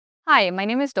Hi, my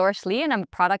name is Doris Lee, and I'm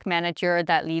a product manager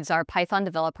that leads our Python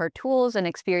developer tools and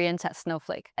experience at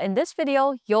Snowflake. In this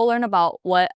video, you'll learn about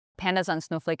what Pandas on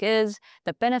Snowflake is,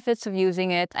 the benefits of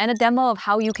using it, and a demo of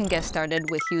how you can get started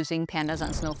with using Pandas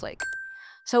on Snowflake.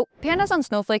 So Pandas on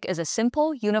Snowflake is a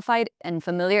simple, unified, and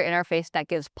familiar interface that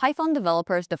gives Python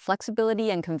developers the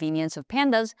flexibility and convenience of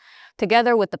Pandas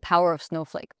together with the power of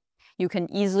Snowflake. You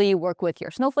can easily work with your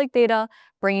Snowflake data,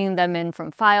 bringing them in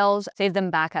from files, save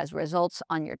them back as results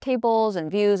on your tables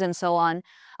and views and so on.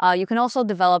 You can also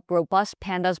develop robust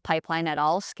Pandas pipeline at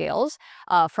all scales,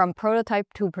 from prototype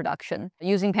to production.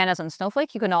 Using Pandas on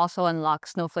Snowflake, you can also unlock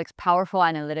Snowflake's powerful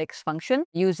analytics function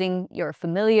using your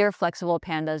familiar flexible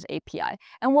Pandas API.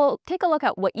 And we'll take a look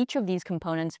at what each of these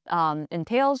components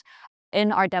entails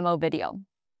in our demo video.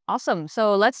 Awesome,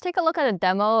 so let's take a look at a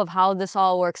demo of how this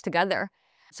all works together.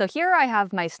 So here I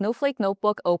have my Snowflake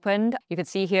notebook opened. You can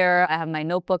see here I have my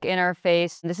notebook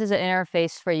interface. This is an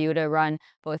interface for you to run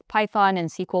both Python and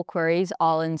SQL queries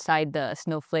all inside the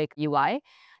Snowflake UI.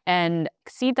 And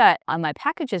see that on my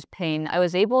packages pane, I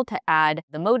was able to add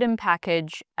the modem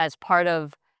package as part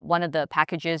of one of the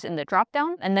packages in the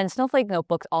dropdown. And then Snowflake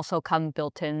notebooks also come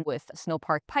built in with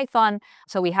Snowpark Python.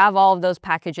 So we have all of those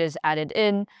packages added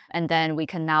in, and then we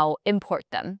can now import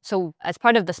them. So as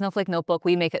part of the Snowflake notebook,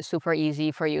 we make it super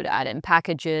easy for you to add in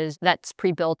packages that's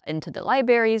pre-built into the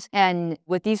libraries. And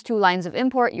with these two lines of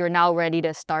import, you're now ready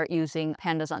to start using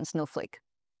Pandas on Snowflake.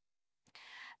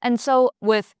 And so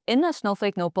within the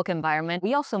Snowflake notebook environment,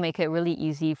 we also make it really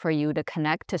easy for you to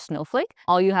connect to Snowflake.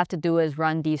 All you have to do is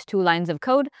run these two lines of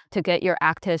code to get your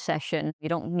active session. You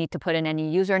don't need to put in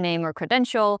any username or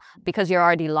credential because you're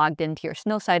already logged into your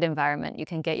Snowsite environment. You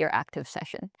can get your active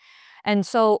session. And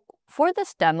so for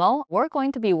this demo, we're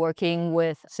going to be working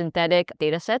with synthetic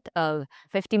dataset of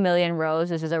 50 million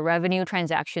rows. This is a revenue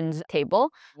transactions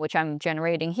table, which I'm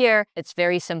generating here. It's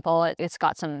very simple. It's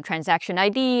got some transaction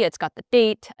ID, it's got the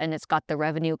date, and it's got the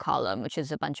revenue column, which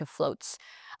is a bunch of floats.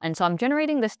 And so I'm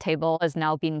generating this table as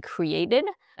now being created.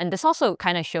 And this also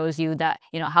kind of shows you that,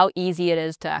 how easy it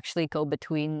is to actually go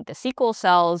between the SQL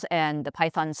cells and the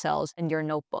Python cells in your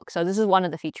notebook. So this is one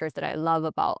of the features that I love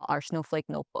about our Snowflake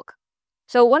notebook.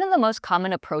 So one of the most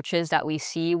common approaches that we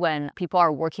see when people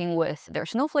are working with their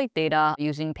Snowflake data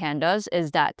using Pandas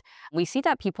is that we see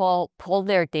that people pull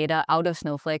their data out of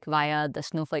Snowflake via the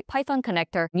Snowflake Python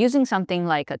connector using something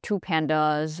like a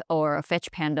toPandas or a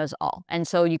fetch_pandas all. And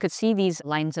so you could see these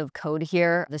lines of code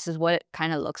here. This is what it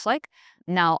kind of looks like.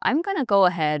 Now I'm going to go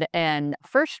ahead and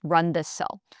first run this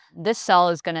cell. This cell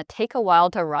is going to take a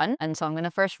while to run. And so I'm going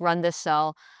to first run this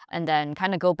cell and then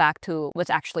kind of go back to what's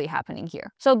actually happening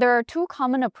here. So there are two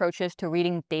common approaches to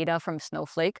reading data from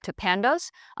Snowflake to Pandas.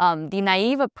 The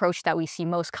naive approach that we see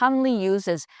most commonly used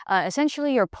is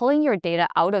essentially you're pulling your data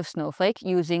out of Snowflake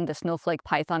using the Snowflake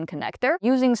Python connector,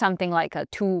 using something like a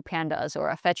toPandas or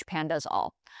a fetch_pandas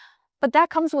all. But that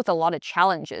comes with a lot of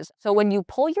challenges. So when you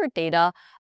pull your data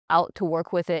out to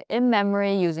work with it in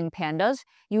memory using Pandas,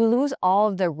 you lose all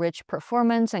of the rich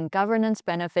performance and governance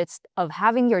benefits of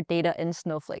having your data in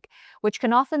Snowflake, which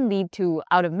can often lead to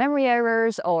out-of-memory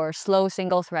errors or slow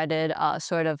single-threaded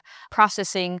sort of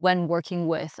processing when working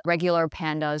with regular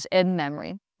Pandas in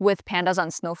memory. With Pandas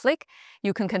on Snowflake,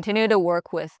 you can continue to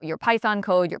work with your Python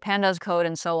code, your Pandas code,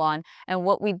 and so on. And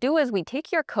what we do is we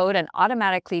take your code and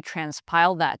automatically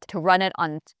transpile that to run it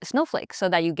on Snowflake so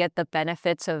that you get the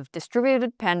benefits of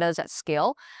distributed Pandas at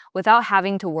scale without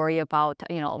having to worry about,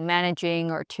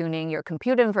 managing or tuning your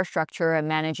compute infrastructure and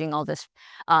managing all this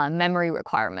memory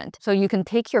requirement. So you can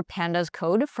take your Pandas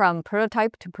code from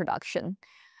prototype to production.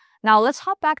 Now let's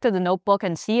hop back to the notebook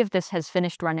and see if this has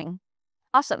finished running.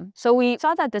 Awesome. So we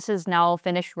saw that this is now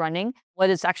finished running. What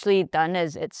it's actually done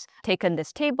is it's taken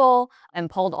this table and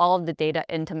pulled all of the data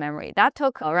into memory. That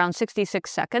took around 66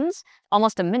 seconds,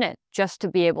 almost a minute, just to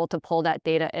be able to pull that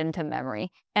data into memory.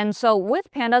 And so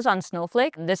with Pandas on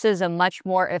Snowflake, this is a much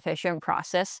more efficient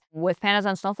process. With Pandas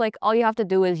on Snowflake, all you have to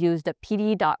do is use the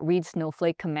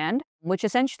pd.readSnowflake command, which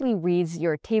essentially reads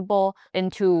your table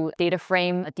into data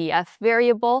frame, a df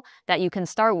variable, that you can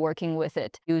start working with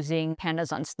it using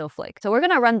Pandas on Snowflake. So we're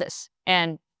going to run this,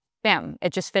 and bam,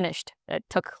 it just finished. It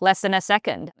took less than a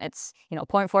second. It's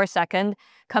 0.4 second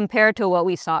compared to what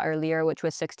we saw earlier, which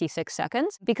was 66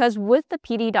 seconds. Because with the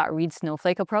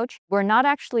pd.readSnowflake approach, we're not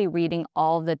actually reading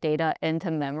all the data into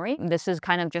memory. This is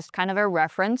kind of a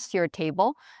reference to your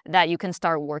table that you can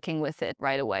start working with it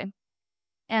right away.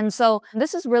 And so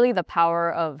this is really the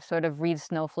power of sort of read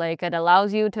Snowflake. It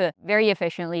allows you to very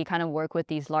efficiently kind of work with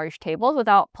these large tables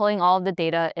without pulling all of the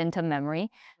data into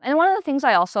memory. And one of the things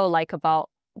I also like about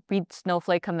read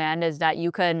Snowflake command is that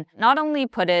you can not only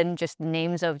put in just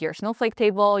names of your Snowflake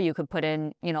table, you could put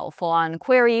in, full-on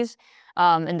queries.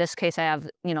 In this case, I have,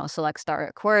 select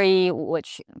star query,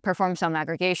 which performs some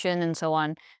aggregation and so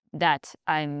on that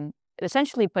I'm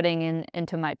essentially putting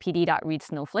into my pd.read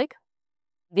Snowflake.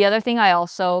 The other thing I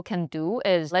also can do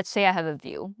is, let's say I have a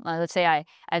view. Let's say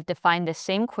I've defined the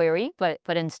same query, but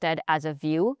instead as a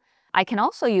view. I can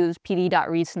also use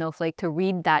pd.read Snowflake to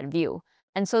read that view.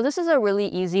 And so this is a really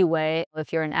easy way,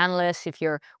 if you're an analyst, if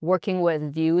you're working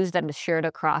with views that is shared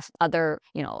across other,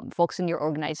 folks in your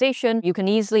organization, you can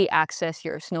easily access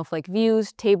your Snowflake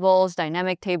views, tables,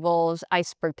 dynamic tables,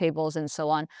 iceberg tables, and so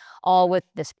on, all with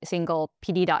this single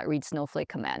pd.read Snowflake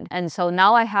command. And so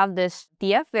now I have this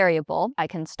df variable I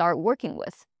can start working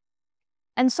with.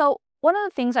 And so one of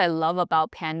the things I love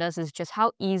about pandas is just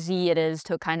how easy it is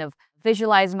to kind of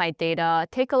visualize my data,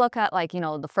 take a look at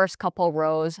the first couple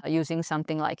rows using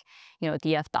something like,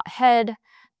 df.head,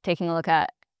 taking a look at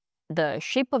the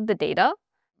shape of the data,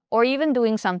 or even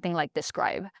doing something like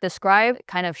describe. Describe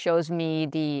kind of shows me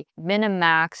the min and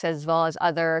max as well as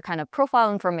other kind of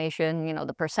profile information,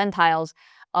 the percentiles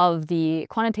of the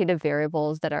quantitative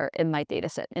variables that are in my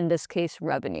dataset, in this case,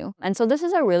 revenue. And so this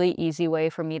is a really easy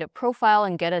way for me to profile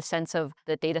and get a sense of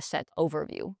the dataset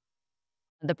overview.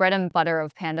 The bread and butter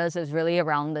of pandas is really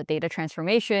around the data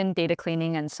transformation, data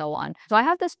cleaning, and so on. So I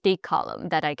have this date column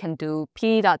that I can do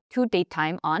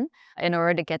p.toDateTime on in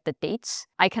order to get the dates.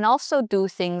 I can also do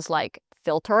things like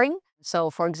filtering. So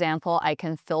for example, I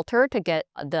can filter to get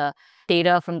the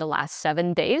data from the last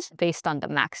 7 days based on the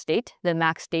max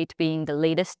date being the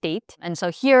latest date. And so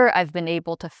here I've been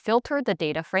able to filter the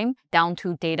data frame down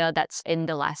to data that's in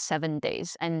the last 7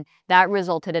 days. And that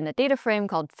resulted in a data frame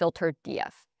called filtered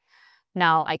df.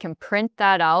 Now I can print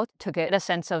that out to get a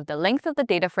sense of the length of the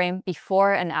data frame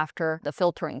before and after the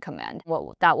filtering command.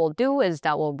 What that will do is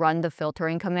that will run the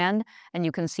filtering command, and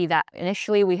you can see that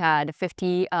initially we had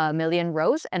 50 million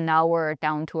rows, and now we're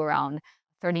down to around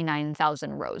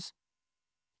 39,000 rows.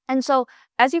 And so,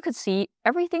 as you could see,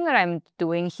 everything that I'm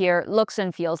doing here looks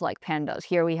and feels like pandas.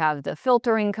 Here we have the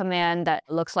filtering command that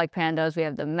looks like pandas. We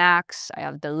have the max, I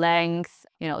have the length,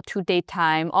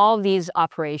 toDateTime, all of these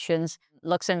operations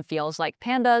looks and feels like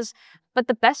pandas. But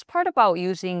the best part about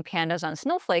using pandas on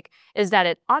Snowflake is that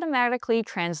it automatically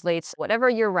translates whatever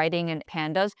you're writing in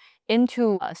pandas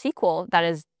into a SQL that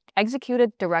is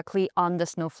executed directly on the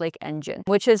Snowflake engine,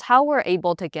 which is how we're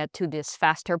able to get to this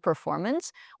faster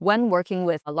performance when working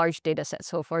with a large data set.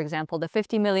 So for example, the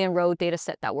 50 million row data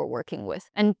set that we're working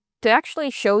with. And to actually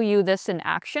show you this in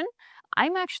action,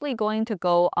 I'm actually going to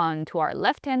go on to our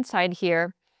left-hand side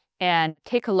here and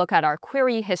take a look at our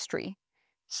query history.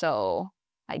 So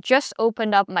I just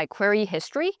opened up my query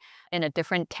history in a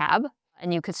different tab.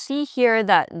 And you could see here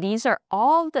that these are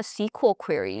all the SQL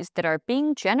queries that are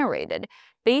being generated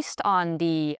based on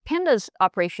the pandas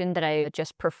operation that I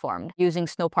just performed using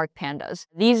Snowpark Pandas.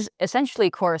 These essentially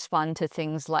correspond to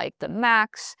things like the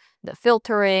max, the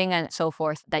filtering, and so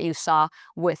forth that you saw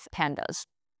with pandas.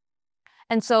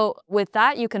 And so with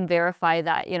that, you can verify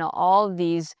that, all of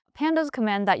these pandas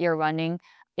command that you're running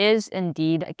is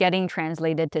indeed getting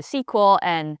translated to SQL,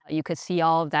 and you could see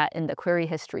all of that in the query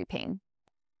history pane.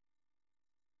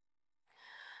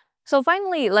 So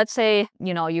finally, let's say,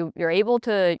 you're able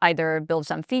to either build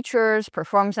some features,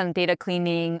 perform some data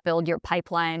cleaning, build your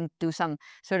pipeline, do some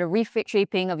sort of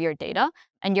reshaping of your data,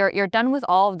 and you're done with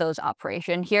all of those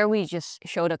operations. Here we just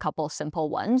showed a couple simple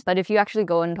ones, but if you actually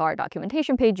go into our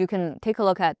documentation page, you can take a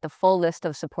look at the full list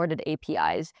of supported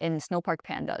APIs in Snowpark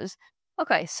Pandas.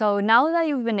 Okay, so now that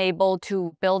you've been able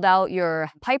to build out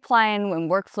your pipeline and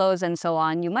workflows and so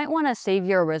on, you might want to save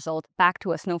your result back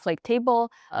to a Snowflake table,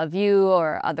 a view,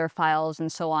 or other files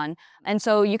and so on. And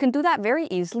so you can do that very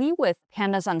easily with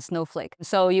pandas on Snowflake.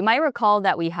 So you might recall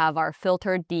that we have our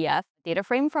filtered df data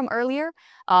frame from earlier.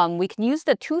 We can use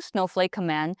the toSnowflake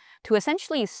command to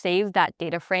essentially save that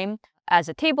data frame as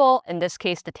a table. In this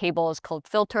case, the table is called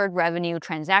filtered revenue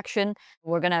transaction.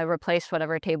 We're going to replace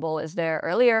whatever table is there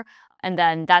earlier. And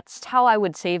then that's how I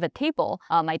would save a table,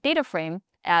 my data frame,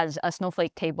 as a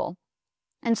Snowflake table.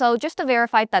 And so just to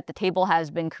verify that the table has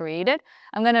been created,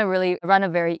 I'm going to really run a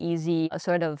very easy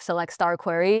sort of select star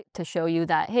query to show you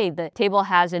that, hey, the table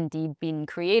has indeed been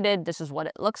created. This is what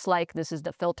it looks like. This is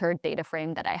the filtered data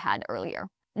frame that I had earlier.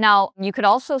 Now, you could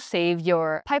also save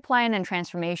your pipeline and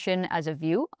transformation as a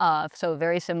view. So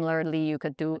very similarly, you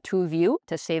could do to view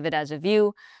to save it as a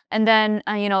view. And then,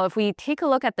 if we take a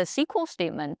look at the SQL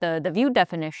statement, the view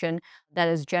definition that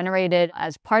is generated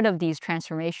as part of these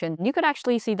transformation, you could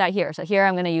actually see that here. So here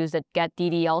I'm going to use the get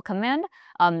DDL command.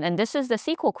 And this is the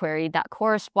SQL query that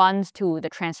corresponds to the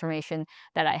transformation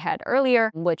that I had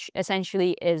earlier, which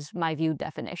essentially is my view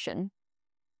definition.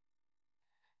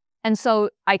 And so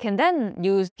I can then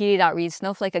use pd.read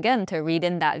Snowflake again to read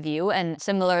in that view. And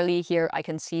similarly here, I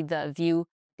can see the view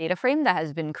data frame that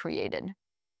has been created.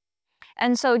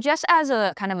 And so just as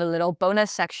a kind of a little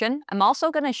bonus section, I'm also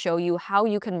going to show you how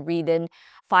you can read in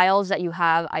files that you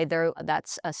have, either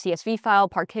that's a CSV file,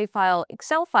 Parquet file,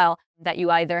 Excel file that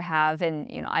you either have in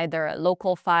either a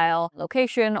local file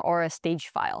location or a stage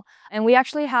file. And we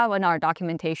actually have on our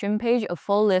documentation page a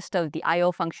full list of the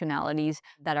I/O functionalities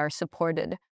that are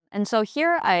supported. And so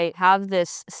here I have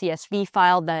this CSV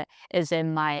file that is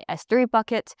in my S3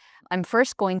 bucket. I'm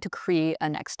first going to create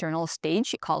an external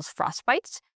stage called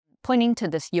Frostbites, pointing to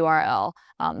this URL.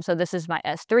 So this is my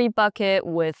S3 bucket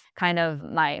with kind of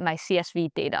my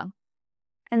CSV data.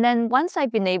 And then once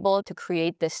I've been able to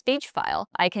create this stage file,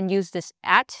 I can use this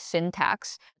 @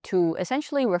 syntax to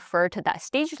essentially refer to that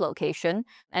stage location.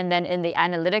 And then in the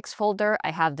analytics folder,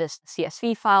 I have this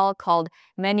CSV file called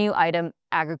menu item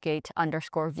aggregate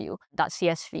 _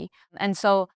 view.csv. And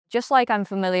so just like I'm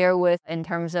familiar with in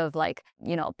terms of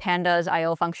pandas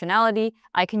I/O functionality,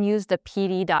 I can use the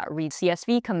pd.read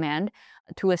CSV command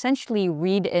to essentially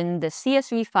read in the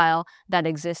CSV file that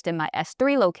exists in my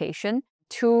S3 location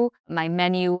to my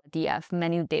menu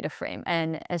data frame,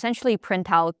 and essentially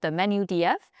print out the menu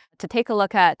df to take a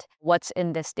look at what's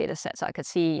in this data set. So I could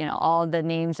see all the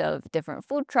names of different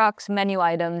food trucks, menu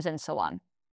items, and so on.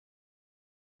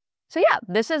 So yeah,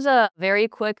 this is a very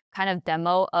quick kind of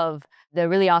demo of the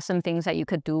really awesome things that you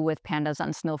could do with pandas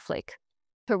on Snowflake.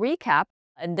 To recap,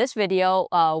 in this video,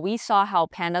 we saw how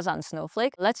pandas on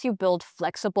Snowflake lets you build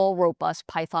flexible, robust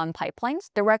Python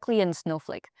pipelines directly in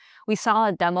Snowflake. We saw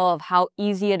a demo of how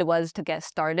easy it was to get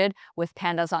started with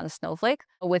pandas on Snowflake.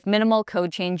 With minimal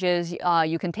code changes,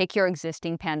 you can take your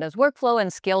existing pandas workflow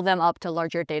and scale them up to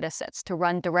larger data sets to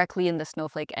run directly in the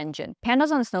Snowflake engine.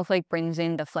 Pandas on Snowflake brings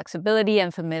in the flexibility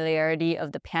and familiarity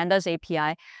of the pandas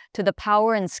API to the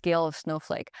power and scale of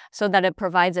Snowflake, so that it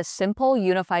provides a simple,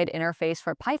 unified interface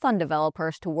for Python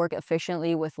developers to work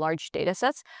efficiently with large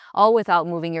datasets, all without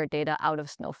moving your data out of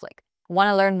Snowflake. Want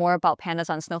to learn more about pandas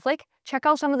on Snowflake? Check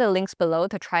out some of the links below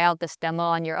to try out this demo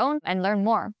on your own and learn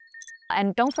more.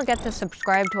 And don't forget to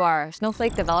subscribe to our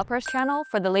Snowflake Developers channel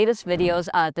for the latest videos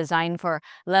designed for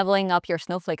leveling up your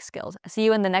Snowflake skills. See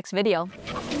you in the next video.